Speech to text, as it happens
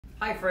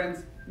Hi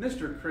friends,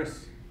 Mr.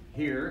 Chris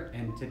here,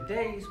 and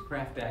today's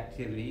craft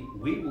activity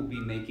we will be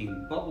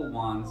making bubble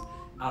wands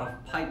out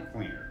of pipe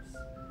cleaners.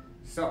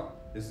 So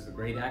this is a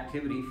great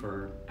activity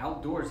for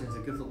outdoors as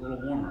it gets a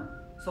little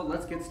warmer. So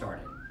let's get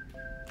started.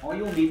 All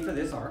you'll need for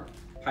this are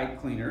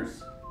pipe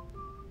cleaners,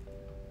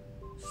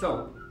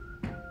 soap,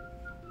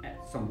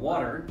 some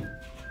water,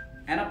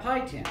 and a pie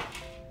tin.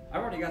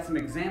 I've already got some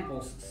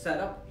examples set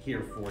up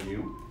here for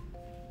you.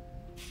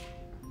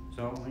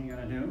 So what you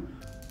gotta do,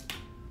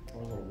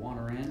 pour a little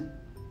water in.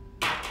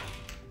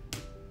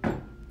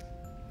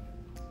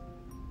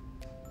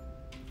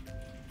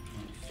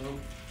 Soap,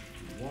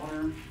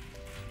 water.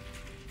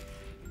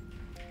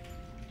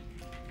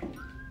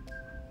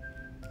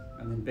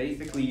 And then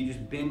basically you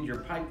just bend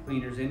your pipe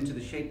cleaners into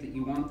the shape that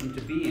you want them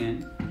to be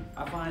in.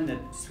 I find that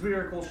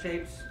spherical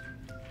shapes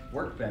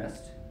work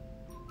best.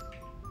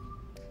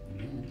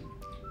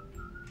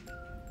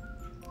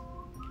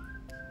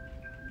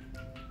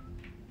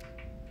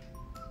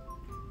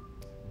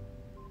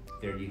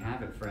 There you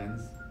have it,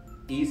 friends.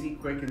 Easy,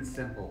 quick, and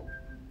simple.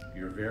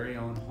 Your very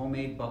own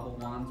homemade bubble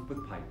wands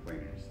with pipe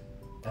cleaners.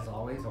 As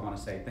always, I want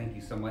to say thank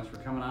you so much for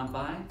coming on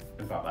by,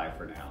 and bye-bye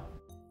for now.